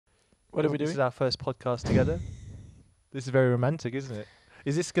What are we This doing? is our first podcast together. This is very romantic, isn't it?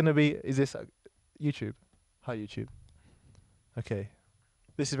 Is this YouTube? Hi, YouTube. Okay.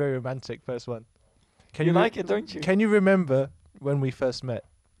 This is very romantic, first one. You like it, don't you? Can you remember when we first met?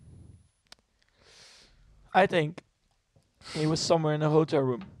 I think he was somewhere in a hotel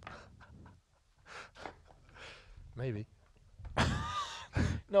room. Maybe.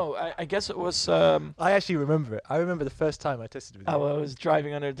 No, I guess it was. I actually remember it. I remember the first time I tested with you. I was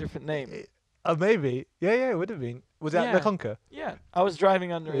driving under a different name. Maybe. Yeah, it would have been. Was that Yeah. the Conquer? Yeah, I was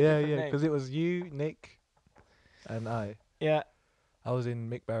driving under a different name. Because it was you, Nick, and I. Yeah. I was in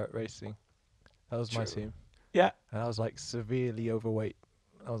Mick Barrett Racing. That was my True. team. Yeah. And I was like severely overweight.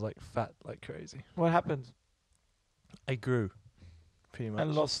 I was like fat like crazy. What happened? I grew, pretty much.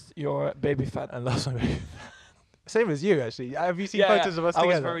 And lost your baby fat. And lost my baby. Same as you, actually. Have you seen Yeah, photos of us I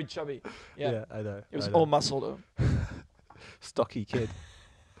together? was very chubby. Yeah. I know. It was I know. all muscle though. Stocky kid.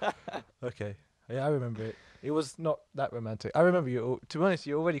 Okay. Yeah, I remember it. It was not that romantic. I remember to be honest,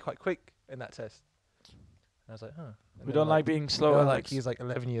 you're already quite quick in that test. And I was like, huh. And We then, don't like being slow. they were Alex. like, he's like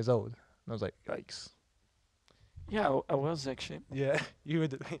 11 years old. And I was like, yikes. Yeah, I was actually. Yeah, you were.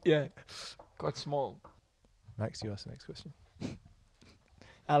 Yeah. Quite small. Max, you ask the next question.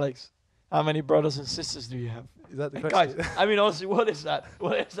 Alex, how many brothers and sisters do you have? Is that the Hey, question? guys, I mean, honestly, what is that?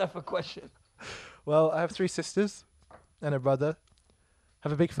 What is that for question? Well, I have 3 sisters and a brother.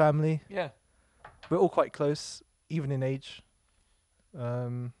 Have a big family. Yeah. We're all quite close, even in age.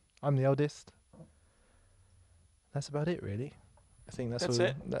 I'm the eldest. That's about it, really. I think that's That's all.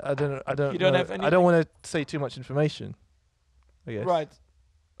 it? I don't. I don't. You don't know. have I anything? don't want to say too much information. I guess. Right.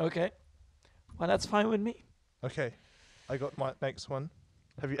 Okay. Well, that's fine with me. Okay. I got my next one.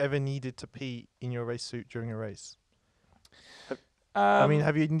 Have you ever needed to pee in your race suit during a race? I mean,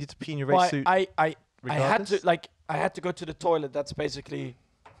 have you needed to pee in your race suit? I had regardless? to I had to go to the toilet. That's basically,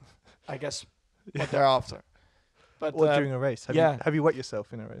 I guess, what they're after. But Or during a race? Have you wet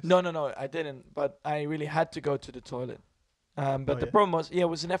yourself in a race? no, I didn't. But I really had to go to the toilet. But the problem was, it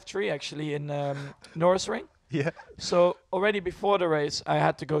was an F3 actually in Norris Ring. Yeah. So already before the race, I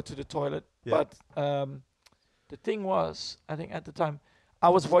had to go to the toilet. Yeah. But the thing was, I think at the time, I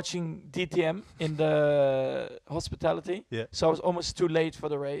was watching DTM in the hospitality. Yeah. So I was almost too late for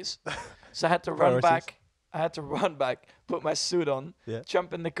the race. So I had to run back, put my suit on, Yeah.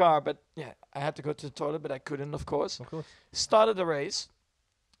 jump in the car. But yeah, I had to go to the toilet, but I couldn't, of course. Of course. Started the race,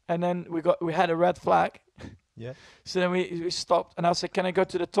 and then we had a red flag. Yeah. So then we stopped, and I was like, "Can I go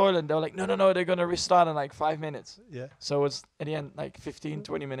to the toilet?" And they were like, "No, they're gonna restart in like 5 minutes." Yeah. So it's at the end like 15,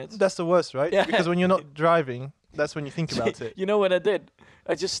 20 minutes. That's the worst, right? Yeah. Because when you're not driving, that's when you think about it. You know what I did?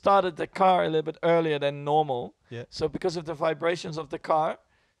 I just started the car a little bit earlier than normal. Yeah. So because of the vibrations of the car,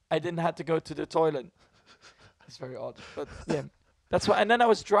 I didn't have to go to the toilet. It's very odd, but yeah, that's why. And then I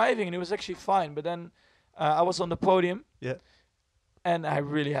was driving, and it was actually fine. But then I was on the podium. Yeah. And I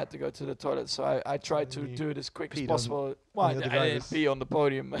really had to go to the toilet, so I tried to You do it as quick as peed possible. Well, on the I other didn't drivers. pee on the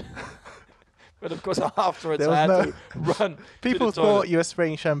podium. But of course, afterwards, There I was had to run. People to the toilet. thought you were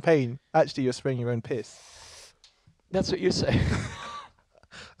spraying champagne. Actually, you're spraying your own piss. That's what you say.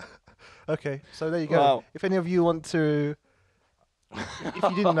 Okay, so there you go. Wow. If any of you want to, if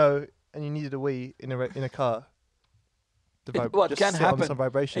you didn't know and you needed a wee in a car, It can sit on happen. some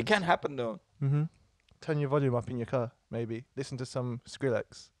vibrations. It can happen though. Mm-hmm. Turn your volume up in your car, maybe. Listen to some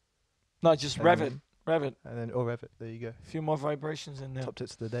Skrillex, No, just rev it, and then rev it. There you go. A few more vibrations in there. Top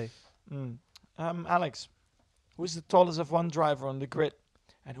tips of the day. Alex, who's the tallest F1 driver on the grid,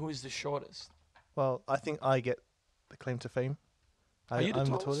 and who is the shortest? Well, I think I get the claim to fame. Are you the I'm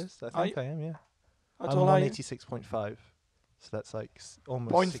tallest? the tallest. I Are think I am. Yeah. How I'm tall are you? 186.5. So that's like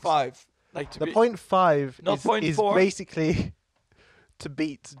almost 0.5. Like to The be 0.5 Not is 0.4? basically to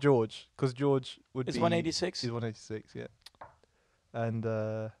beat George, because George would It's be 186. He's 186, yeah.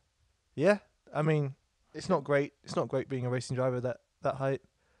 And yeah, I mean, it's not great. It's not great being a racing driver that height.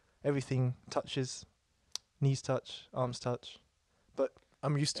 Everything touches, knees touch, arms touch. But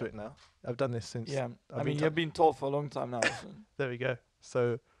I'm used to it now. I've done this since. Yeah, I've I mean been you've been tall for a long time now. So. There we go.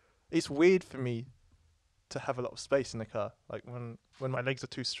 So it's weird for me to have a lot of space in the car. Like when my legs are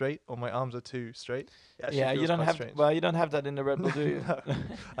too straight or my arms are too straight. It actually Yeah, you feels don't quite have. strange. Well, you don't have that in the Red Bull, do you? No,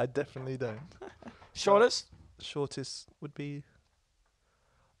 I definitely don't. Shortest? Shortest would be.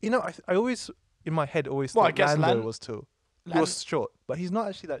 You know, I always in my head always Well, I thought guess Lando was tall. He Lan- was short, but he's not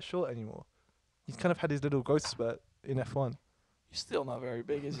actually that short anymore. He's kind of had his little growth spurt in F1. You're still not very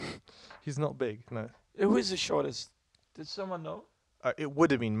big, is he? He's not big, no. Who is the shortest? Did someone know? It would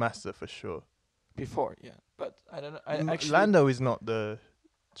have been Massa for sure. Before, yeah, but I don't know. I actually Lando is not the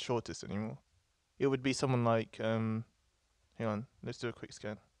shortest anymore. It would be someone like hang on, let's do a quick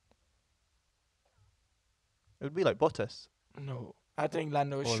scan. It would be like Bottas, No, I think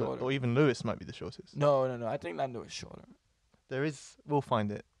Lando is shorter. or even Lewis might be the shortest. No. I think Lando is shorter. There is. We'll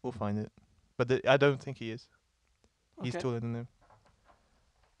find it. But I don't think he is. He's Okay. taller than him.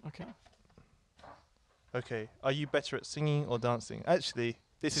 Okay. Okay. Are you better at singing or dancing? Actually,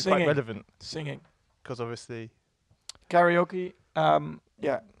 this is Singing. quite relevant Singing. because obviously, Karaoke.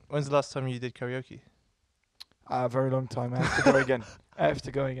 Yeah. when's the last time you did karaoke? A very long time. I have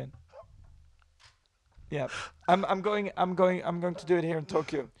to go again. Yeah. I'm going to do it here in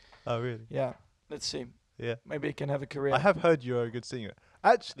Tokyo. Oh, really? Yeah. Let's see. Yeah. Maybe I can have a career. I have heard you're a good singer.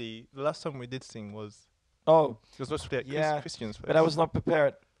 Actually, the last time we did sing was Oh, it was supposed to be at Yeah, Christian's place. but I was not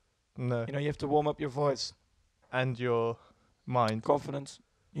prepared. No. You have to warm up your voice. And your mind. Confidence.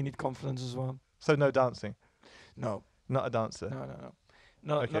 You need confidence as well. So no dancing. No. Not a dancer.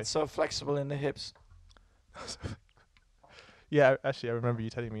 No, Okay. not so flexible in the hips. Yeah, actually, I remember you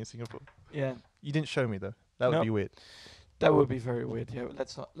telling me in Singapore. Yeah. You didn't show me though. That would No. be weird. That would be very weird. Yeah,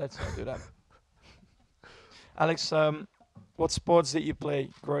 let's not do that. Alex, what sports did you play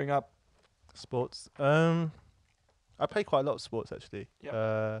growing up? Sports. I play quite a lot of sports actually.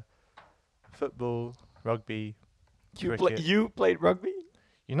 Yep. Football, rugby. You cricket. played rugby?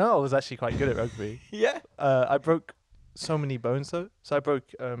 You know, I was actually quite good at rugby. Yeah. I broke so many bones though. So I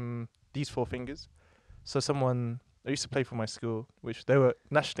broke these 4 fingers. So I used to play for my school, which they were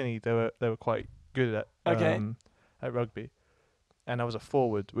nationally they were quite good at at rugby, and I was a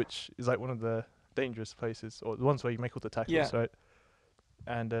forward, which is like one of the dangerous places or the ones where you make all the tackles, right?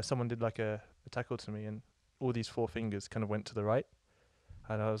 And someone did like a tackle to me, and all these 4 fingers kind of went to the right,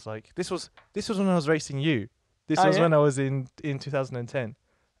 and I was like, this was when I was racing you. This was when I was in 2010,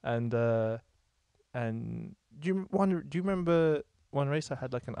 and do you remember one race I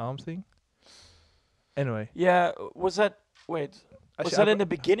had like an arm thing? Anyway. Yeah. Was that in the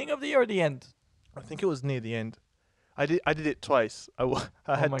beginning of the year or the end? I think it was near the end. I did it twice.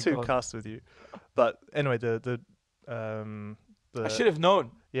 I had 2 God. casts with you, but anyway, I should have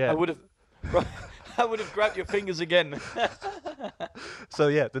known. Yeah. I would have grabbed your fingers again. So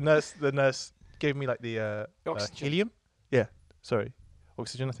yeah, the nurse gave me like the Oxygen. helium. Yeah, sorry,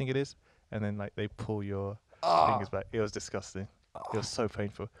 oxygen. I think it is, and then like they pull your fingers back. It was disgusting. It was so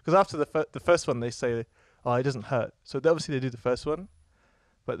painful. Because after the first one, they say, "Oh, it doesn't hurt." So obviously they do the first one,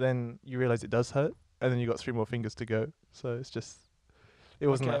 but then you realize it does hurt, and then you got 3 more fingers to go. So it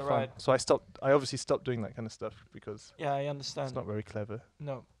wasn't that fun. Right. So I obviously stopped doing that kind of stuff because Yeah, I understand. it's not very clever.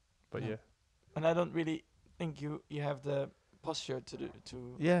 No. But No. yeah. And I don't really think you have the posture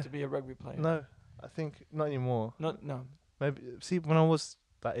to be a rugby player. No, I think not anymore. No. Maybe see when I was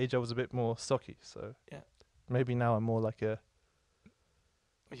that age, I was a bit more stocky. So Yeah. maybe now I'm more like a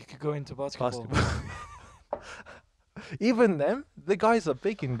You could go into basketball. Even them, the guys are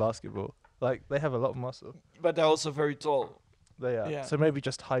big in basketball. Like they have a lot of muscle. But they're also very tall. They are. Yeah. So maybe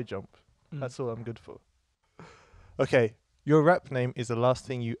just high jump. Mm. That's all I'm good for. Okay, your rap name is the last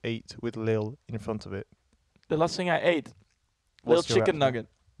thing you ate with Lil in front of it. The last thing I ate, What's little your chicken rap name? nugget.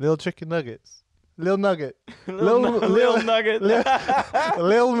 Lil chicken nuggets. Lil nugget. Lil nugget.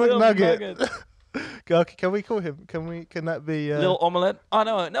 Lil McNugget. Okay, can we call him? Can that be? Lil omelette. Oh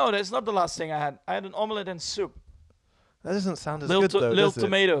no, that's not the last thing I had. I had an omelette and soup. That doesn't sound as Lil good though. Lil does it?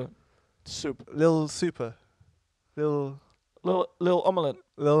 tomato soup. Lil super. Lil Omelette.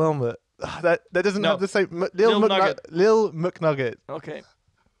 Lil omelette. That doesn't No. have the same. Lil Nugget. Lil McNugget.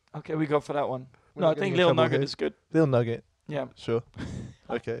 Okay, we go for that one. We're No, not I think getting in Lil trouble Nugget here. is good. Lil Nugget. Yeah. Sure.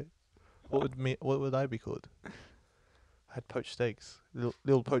 Okay. What would I be called? I had poached steaks.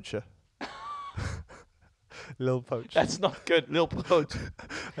 Lil poacher. Lil poach. That's not good. Lil poach.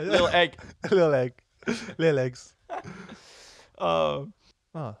 Lil egg. Lil egg. Lil eggs. Oh,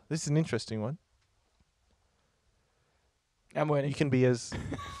 This is an interesting one. I'm waiting. You can be as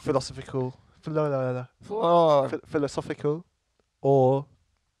philosophical or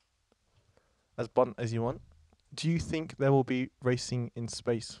as blunt as you want. Do you think there will be racing in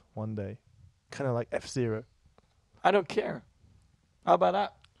space one day? Kind of like F-Zero. I don't care. How about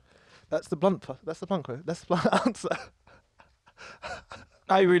that? That's the blunt answer.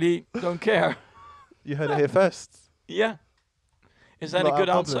 I really don't care. You heard it here first. Yeah. Is that Not a good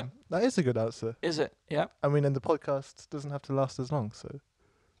our answer? problem. That is a good answer. Is it? Yeah. I mean, and the podcast doesn't have to last as long, so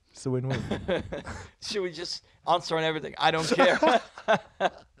it's a win-win. Should we just answer on everything? I don't care.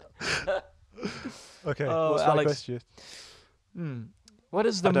 Okay, Oh, what's my Alex. question? What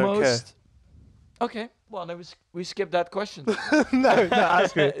is the I don't most? Okay. Well, then we skip that question. no,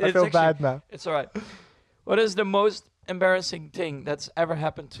 ask it. I It's feel actually- bad now. It's all right. What is the most embarrassing thing that's ever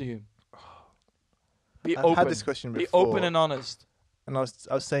happened to you? Be I've open. had this question Be before. open and honest. And I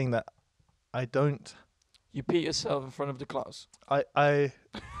was saying that I don't You pee yourself in front of the class. I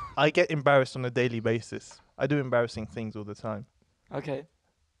get embarrassed on a daily basis. I do embarrassing things all the time. Okay.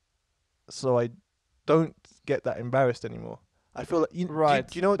 So I don't get that embarrassed anymore. I feel like Right.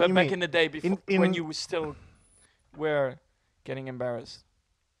 Do you know what but you back mean? in the day, before in when you were still were getting embarrassed.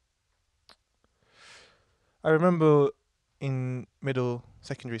 I remember in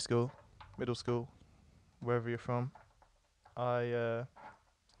secondary school, wherever you're from, my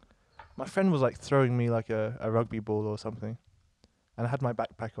friend was like throwing me like a rugby ball or something, and I had my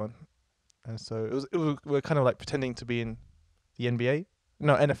backpack on, and so we were kind of like pretending to be in the NBA,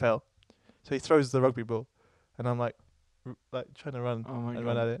 no NFL. So he throws the rugby ball, and I'm like trying to run Oh my and god.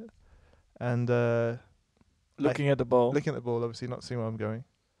 run at it, and Looking at the ball. looking at the ball, obviously not seeing where I'm going,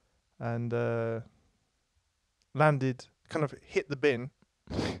 and landed, kind of hit the bin.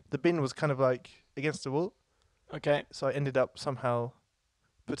 The bin was kind of like against the wall, Okay. so I ended up somehow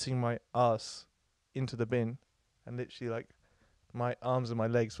putting my ass into the bin, and literally like my arms and my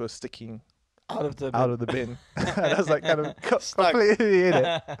legs were sticking Out of the bin. And I was like kind of Stuck. completely in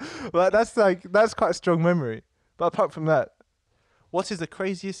it. But that's quite a strong memory. But apart from that, what is the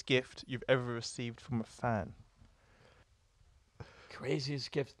craziest gift you've ever received from a fan?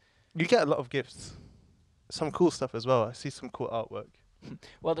 Craziest gift. You get a lot of gifts. Some cool stuff as well. I see some cool artwork.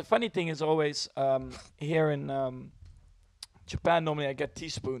 Well, the funny thing is always here in Japan, normally I get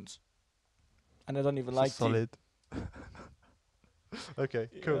teaspoons. And I don't even like tea. Solid. Okay,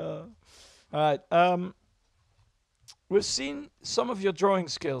 cool. Yeah. All right. We've seen some of your drawing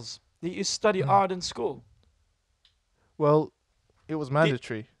skills. Did you study art in school? Well, it was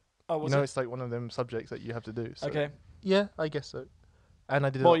mandatory. Oh, You was know, it? it's like one of them subjects that you have to do. So Okay. yeah, I guess so. And I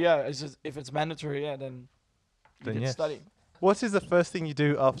did. Well, yeah. If it's mandatory, yeah, then you Then did yes. study. What is the first thing you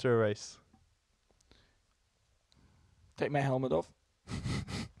do after a race? Take my helmet off.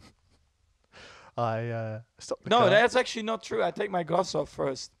 I stop the No, car. that's actually not true. I take my gloves off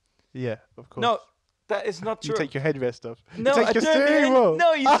first. Yeah, of course. No, that is not You true. take your headrest off. No, you I take your turn the steering wheel.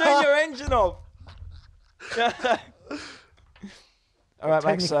 No, you turn your engine off. All right,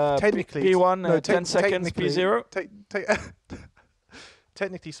 Max. Technically, P1, 10 seconds. P0.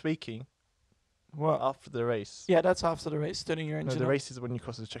 Technically speaking, What? after the race. Yeah, that's after the race. Turning your No, engine the off. race is when you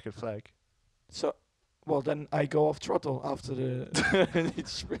cross the checkered flag. So, well, then I go off throttle after the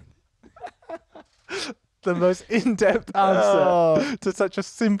sprint. The most in-depth answer to such a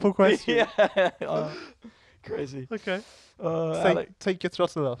simple question. Yeah. Oh, crazy. Okay. Alec. Take your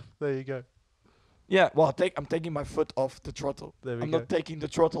throttle off. There you go. Yeah, well, I'm taking my foot off the throttle. There we I'm go. not taking the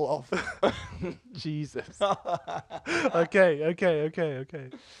throttle off. Jesus. Okay.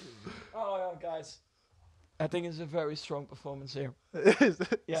 Oh, yeah, guys. I think it's a very strong performance here.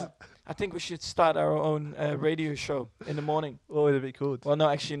 Yeah. I think we should start our own radio show in the morning. What would it be called? Well, no,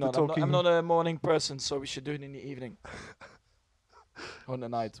 actually not. We're I'm not a morning person, so we should do it in the evening. Or in the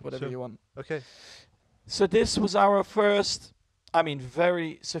night, whatever Sure. you want. Okay. So this was our first,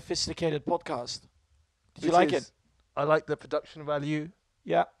 very sophisticated podcast. Did you like it? I like the production value.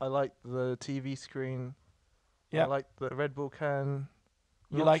 Yeah. I like the TV screen. Yeah. I like the Red Bull can.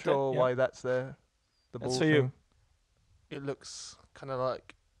 You Not like that? sure Yeah. why that's there. The That's ball for you. thing. It looks kind of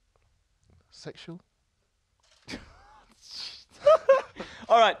like sexual.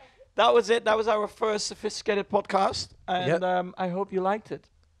 All right. That was it. That was our first sophisticated podcast. And Yep. I hope you liked it.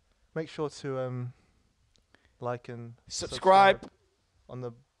 Make sure to like and Subscribe. on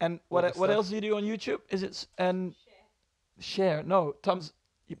the. And All the what stuff. else do you do on YouTube? Is it share? No, thumbs.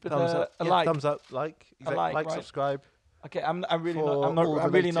 You put Thumbs up. a Yeah, like. thumbs up. Like. A like, right? Subscribe. Okay, I'm really For not. all the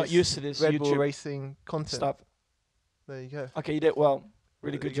I'm really not latest used to this Red Bull YouTube racing content. stuff. There you go. Okay, you did well.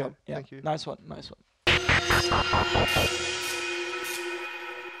 Really There good you go. job. Yeah, Thank you. nice one.